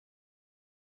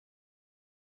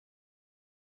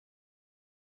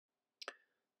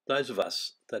those of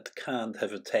us that can't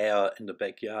have a tower in the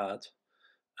backyard,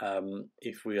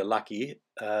 if we are lucky,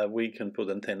 we can put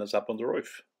antennas up on the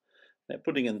roof. Now,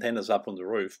 putting antennas up on the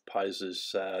roof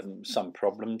poses some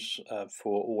problems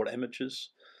for all amateurs.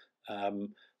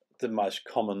 The most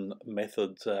common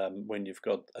method when you've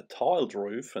got a tiled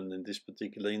roof, and in this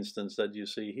particular instance that you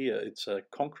see here, it's a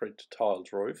concrete tiled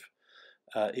roof,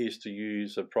 is to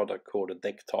use a product called a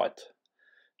Dektite.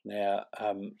 Now,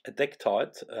 a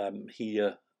Dektite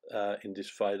here in this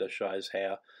photo shows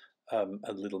how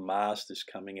a little mast is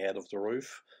coming out of the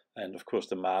roof, and of course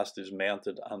the mast is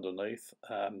mounted underneath.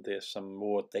 There's some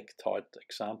more Dektite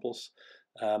examples,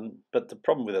 but the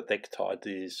problem with a Dektite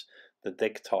is the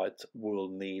Dektite will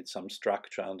need some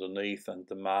structure underneath, and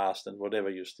the mast and whatever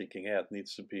you're sticking out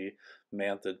needs to be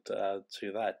mounted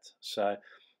to that. So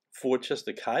for just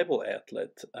a cable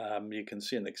outlet, you can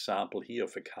see an example here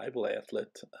of a cable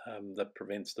outlet that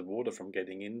prevents the water from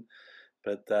getting in,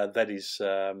 but that is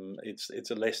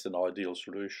it's a less than ideal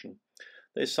solution.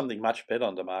 There's something much better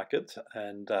on the market,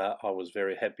 and I was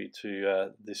very happy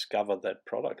to discover that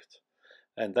product.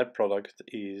 And that product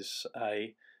is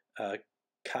a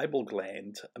cable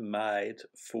gland made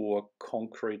for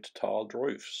concrete tiled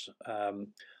roofs.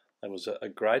 That was a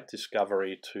great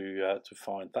discovery to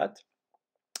find that.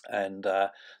 And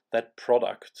that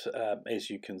product,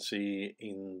 as you can see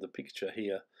in the picture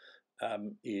here,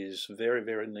 is very,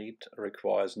 very neat,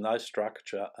 requires no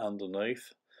structure underneath,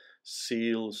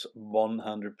 seals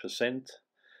 100%,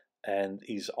 and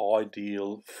is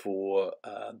ideal for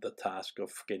the task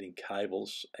of getting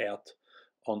cables out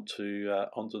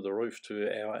onto the roof to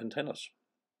our antennas.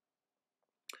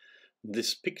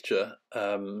 This picture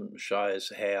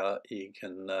shows how you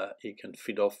can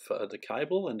fit off the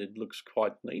cable, and it looks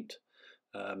quite neat.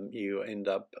 You end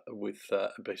up with a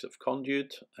piece of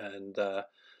conduit, and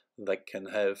that can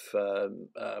have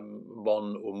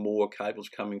one or more cables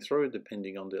coming through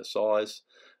depending on their size,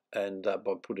 and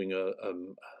by putting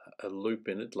a loop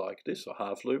in it like this, or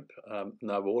half loop,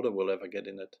 no water will ever get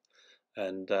in it.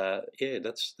 And yeah,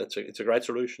 it's a great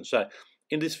solution. So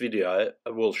in this video,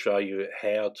 we'll show you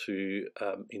how to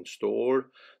install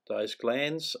those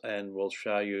glands, and we'll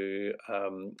show you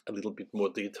a little bit more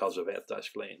details about those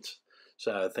glands.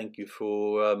 So thank you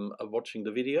for watching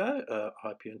the video. I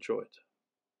hope you enjoyed.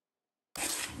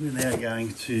 We're now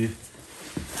going to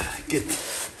get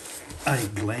a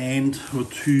gland or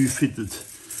two fitted.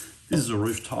 This is a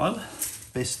roof tile.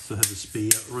 Best to have a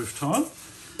spare roof tile.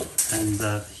 And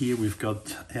here we've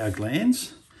got our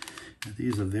glands.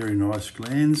 These are very nice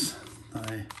glands.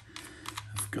 They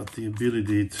have got the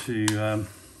ability to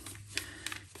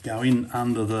go in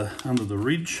under the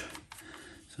ridge.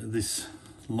 So this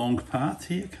long part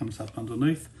here comes up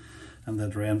underneath, and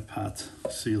that round part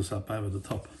seals up over the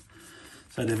top.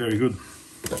 So they're very good.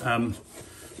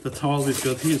 The tile we've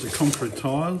got here is a concrete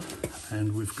tile,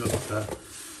 and we've got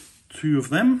two of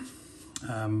them.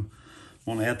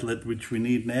 One outlet which we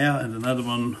need now, and another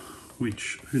one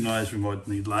which, who knows, we might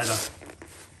need later.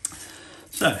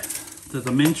 So the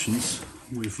dimensions,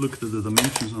 we've looked at the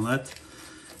dimensions on that,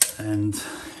 and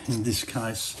in this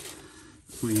case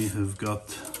we have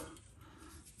got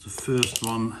the first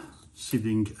one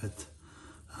sitting at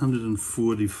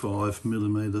 145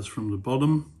 millimeters from the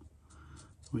bottom,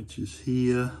 which is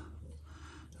here,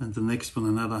 and the next one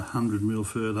another 100 mil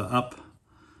further up,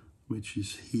 which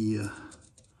is here,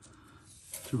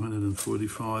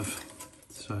 245.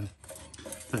 So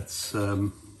that's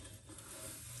the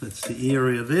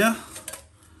area there.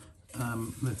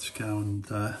 Let's go and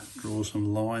draw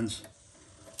some lines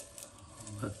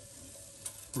on that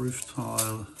roof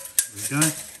tile. There we go.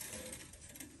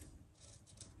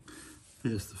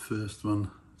 There's the first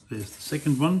one, there's the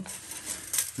second one.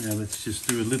 Now let's just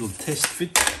do a little test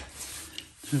fit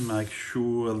to make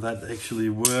sure that actually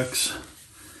works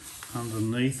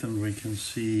underneath, and we can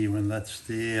see when that's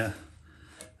there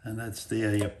and that's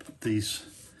there. Yep, these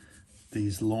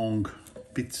long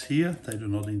bits here, they do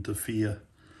not interfere,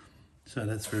 so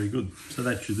that's very good. So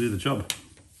that should do the job.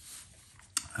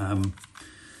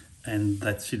 And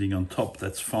that's sitting on top,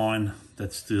 that's fine.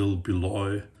 That's still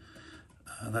below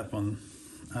that one,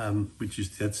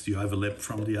 that's the overlap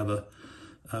from the other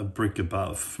brick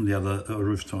above, from the other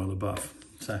roof tile above.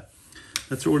 So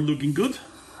that's all looking good.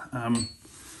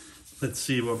 Let's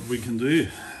see what we can do.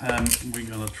 We're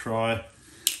going to try,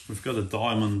 we've got a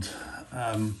diamond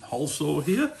hole saw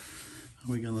here.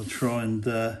 We're going to try and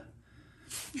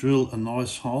drill a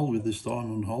nice hole with this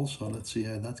diamond hole saw. Let's see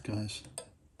how that goes.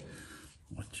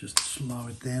 I'll just slow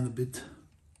it down a bit.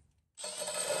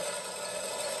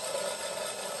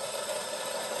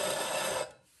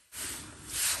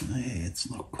 Yeah, it's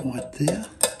not quite there.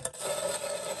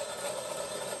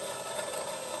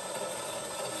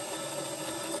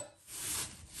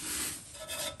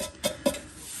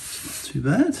 too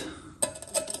bad.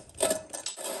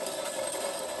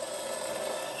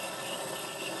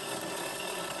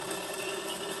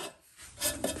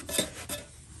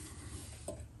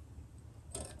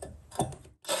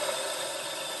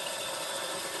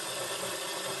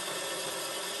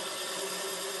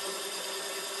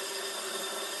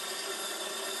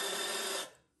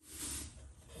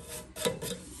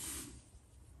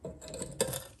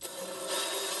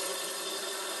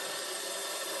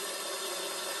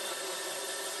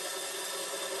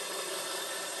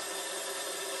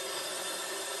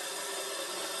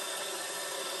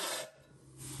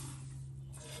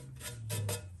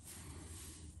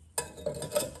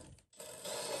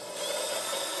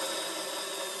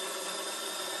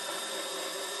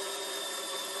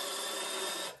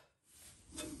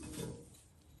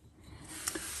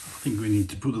 I think we need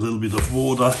to put a little bit of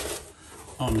water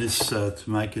on this to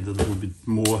make it a little bit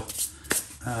more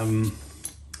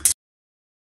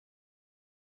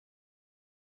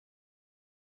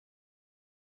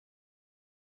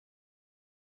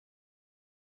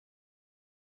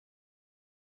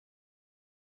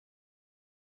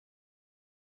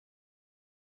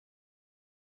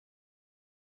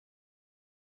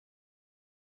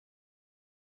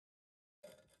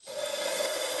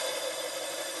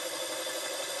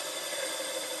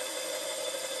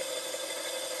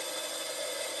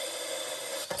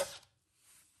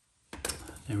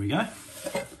there we go.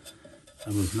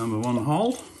 That was number one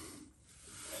hole.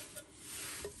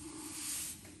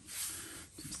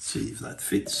 Just see if that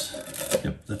fits.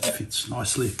 Yep, that fits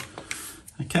nicely.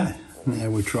 Okay, now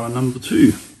we try number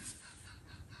two.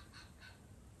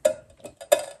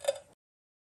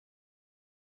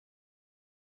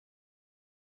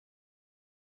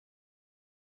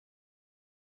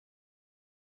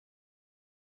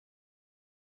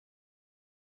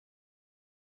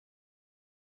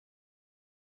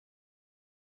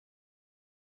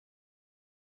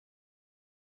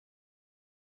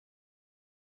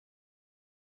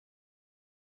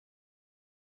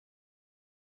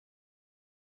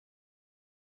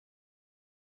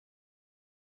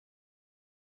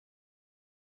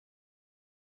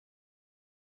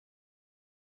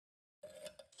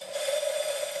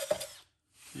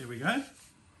 Here we go.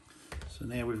 So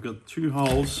now we've got two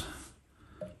holes.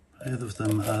 Both of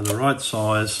them are the right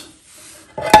size,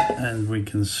 and we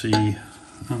can see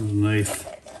underneath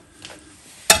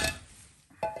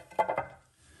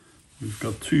we've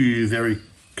got two very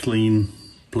clean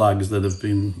plugs that have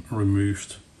been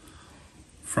removed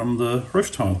from the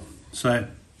roof tile. So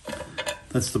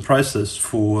that's the process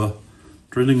for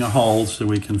drilling a hole so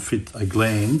we can fit a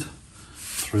gland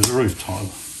through the roof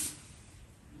tile.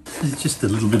 Just a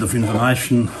little bit of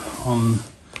information on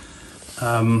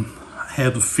how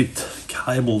to fit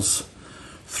cables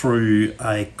through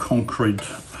a concrete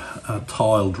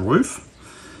tiled roof.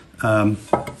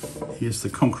 Here's the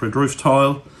concrete roof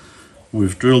tile.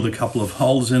 We've drilled a couple of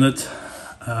holes in it,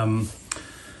 and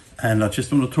I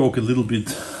just want to talk a little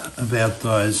bit about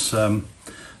those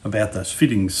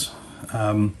fittings.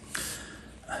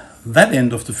 That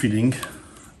end of the fitting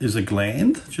is a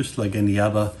gland, just like any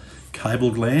other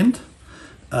cable gland.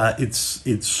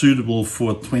 It's suitable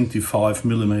for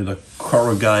 25mm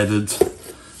corrugated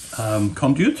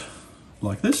conduit,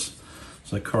 like this.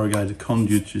 So corrugated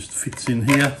conduit just fits in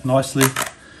here nicely,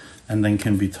 and then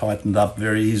can be tightened up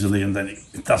very easily, and then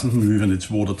it doesn't move, and it's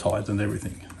watertight and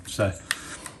everything. So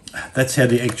that's how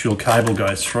the actual cable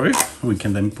goes through. We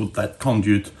can then put that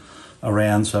conduit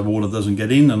around so water doesn't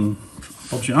get in, and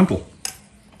Bob's your uncle.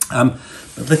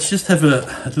 But let's just have a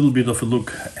little bit of a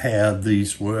look how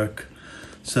these work.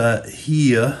 So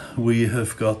here we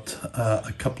have got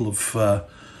a couple of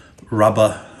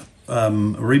rubber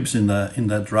ribs in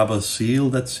that rubber seal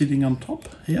that's sitting on top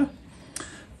here.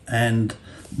 And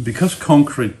because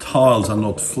concrete tiles are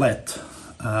not flat,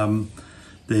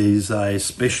 there's a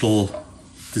special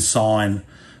design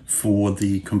for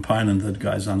the component that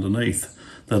goes underneath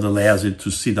that allows it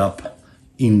to sit up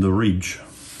in the ridge.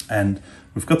 And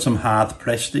we've got some hard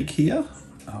plastic here.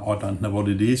 I don't know what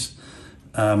it is.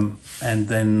 And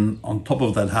then on top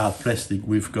of that hard plastic,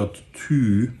 we've got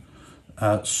two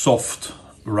soft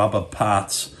rubber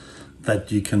parts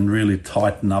that you can really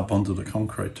tighten up onto the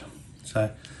concrete.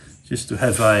 So just to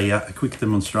have a quick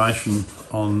demonstration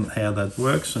on how that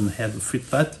works and how to fit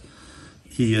that,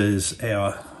 here is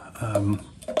our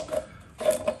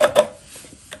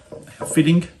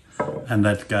fitting, and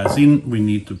that goes in. We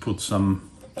need to put some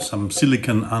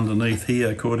silicone underneath here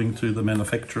according to the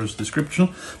manufacturer's description,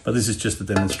 but this is just a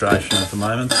demonstration at the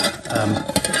moment.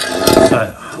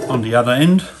 So on the other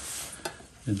end,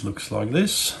 it looks like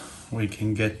this. We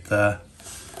can get that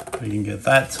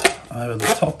over the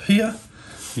top here,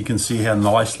 You can see how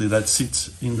nicely that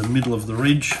sits in the middle of the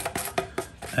ridge,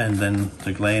 and then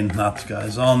the gland nut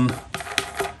goes on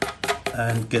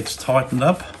and gets tightened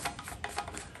up,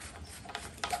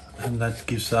 and that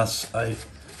gives us a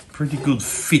pretty good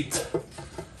fit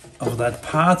of that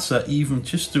part. So even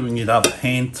just doing it up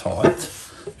hand tight,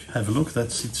 if you have a look,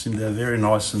 that sits in there very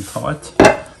nice and tight,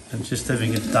 and just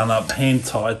having it done up hand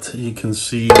tight, you can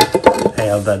see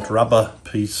how that rubber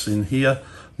piece in here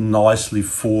nicely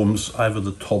forms over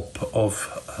the top of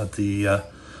the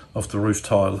roof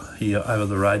tile here over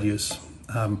the radius.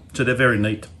 So they're very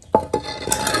neat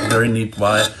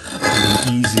way and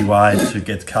an easy way to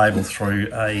get cable through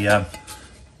a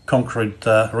concrete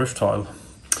roof tile.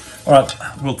 All right,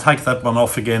 we'll take that one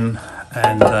off again,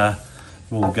 and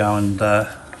we'll go and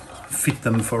fit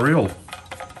them for real.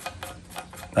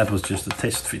 That was just a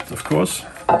test fit, of course.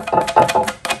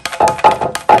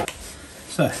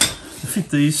 So to fit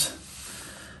these,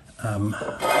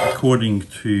 according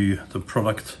to the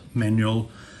product manual,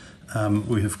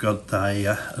 we have got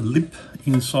a lip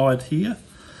inside here,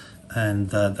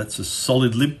 and that's a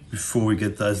solid lip before we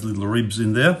get those little ribs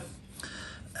in there,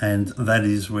 and that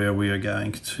is where we are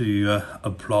going to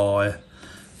apply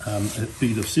a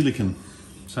bead of silicone.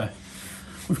 So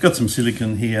we've got some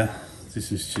silicone here.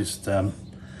 This is just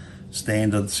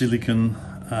standard silicone.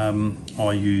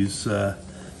 I use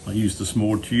the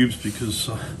small tubes because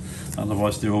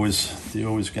otherwise they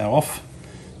always go off.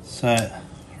 So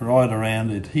right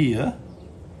around it here,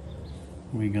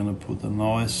 we're going to put a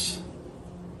nice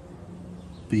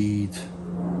bead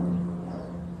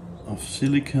of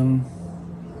silicone.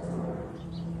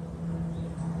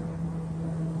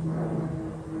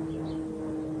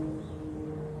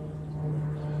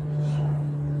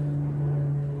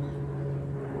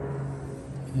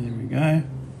 There we go.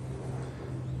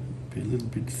 Be a little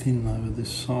bit thin over this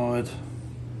side.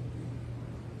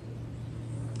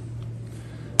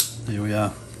 There we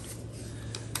are.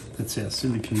 That's our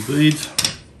silicone bead.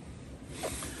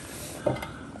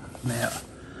 Now,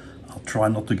 I'll try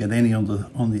not to get any on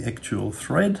the actual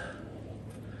thread,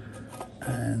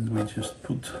 and we just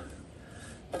put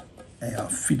our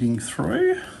fitting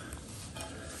through.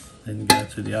 Then go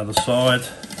to the other side.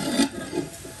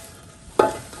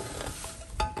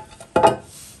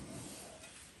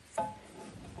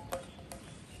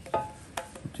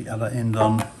 Put the other end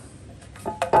on.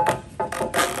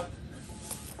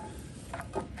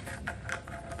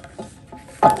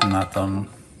 Put the nut on.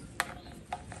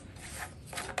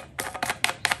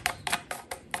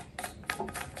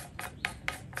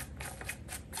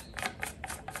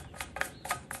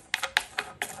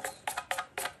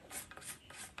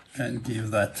 And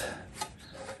give that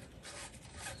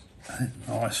a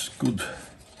nice good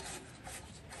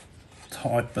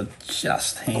tight, but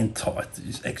just hand tight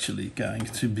is actually going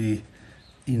to be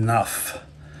enough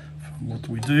from what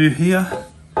we do here.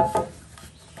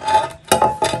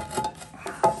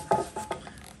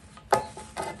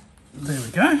 There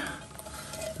we go.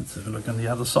 Let's have a look on the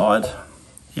other side.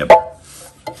 Yep,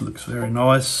 looks very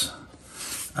nice.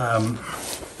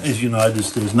 As you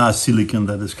notice, there's no silicone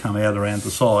that has come out around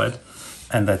the side,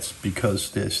 and that's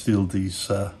because there's still these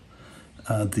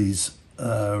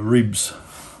ribs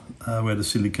where the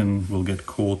silicone will get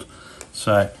caught.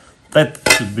 So that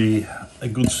should be a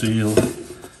good seal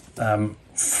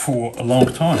for a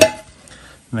long time.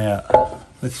 Now,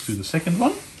 let's do the second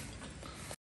one.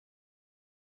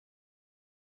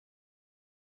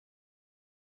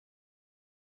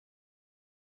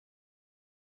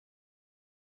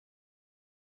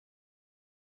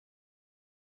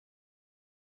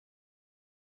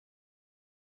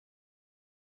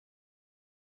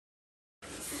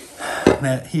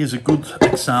 Now, here's a good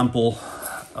example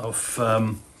of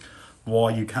why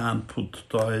you can't put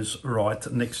those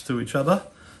right next to each other,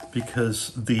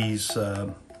 because these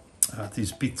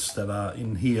bits that are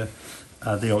in here,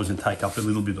 they obviously take up a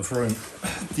little bit of room.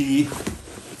 The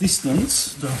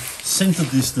distance, the center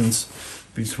distance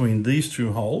between these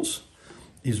two holes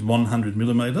is 100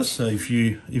 millimeters. So if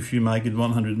you make it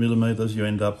 100 millimeters, you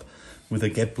end up with a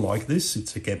gap like this.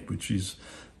 It's a gap which is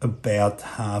about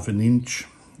half an inch.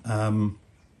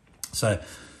 So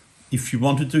if you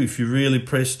wanted to, if you really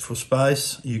pressed for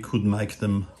space, you could make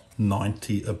them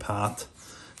 90 apart,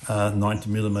 90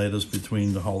 millimeters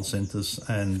between the hole centers,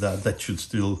 and that should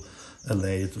still allow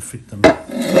you to fit them.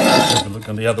 Let's have a look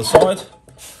on the other side.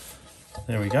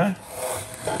 There we go.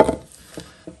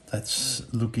 That's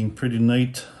looking pretty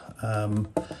neat, and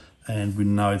we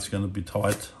know it's going to be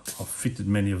tight. I've fitted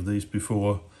many of these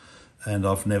before, and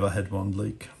I've never had one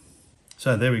leak.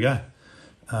 So there we go.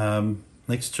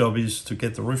 Next job is to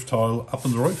get the roof tile up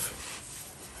on the roof.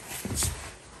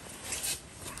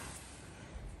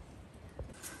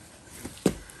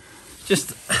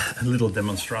 Just a little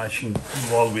demonstration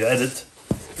while we're at it.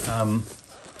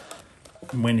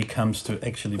 When it comes to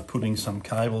actually putting some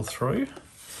cable through,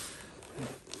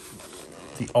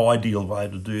 the ideal way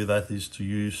to do that is to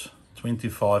use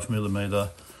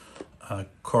 25mm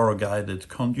corrugated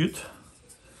conduit,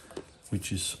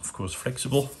 which is of course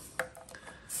flexible.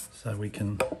 So we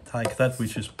can take that, we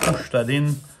just push that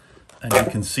in, and you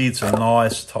can see it's a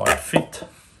nice tight fit.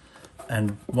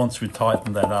 And once we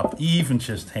tighten that up, even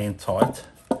just hand tight,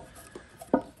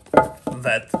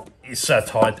 that is so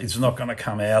tight it's not going to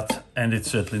come out, and it's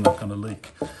certainly not going to leak.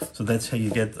 So that's how you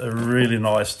get a really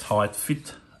nice tight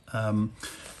fit. And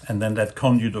then that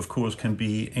conduit of course can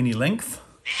be any length,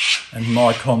 and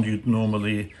my conduit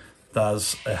normally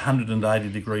does a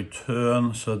 180-degree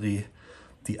turn, so the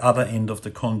other end of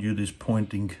the conduit is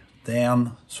pointing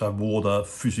down, so water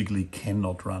physically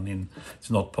cannot run in.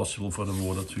 It's not possible for the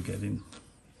water to get in.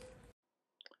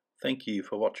 Thank you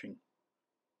for watching.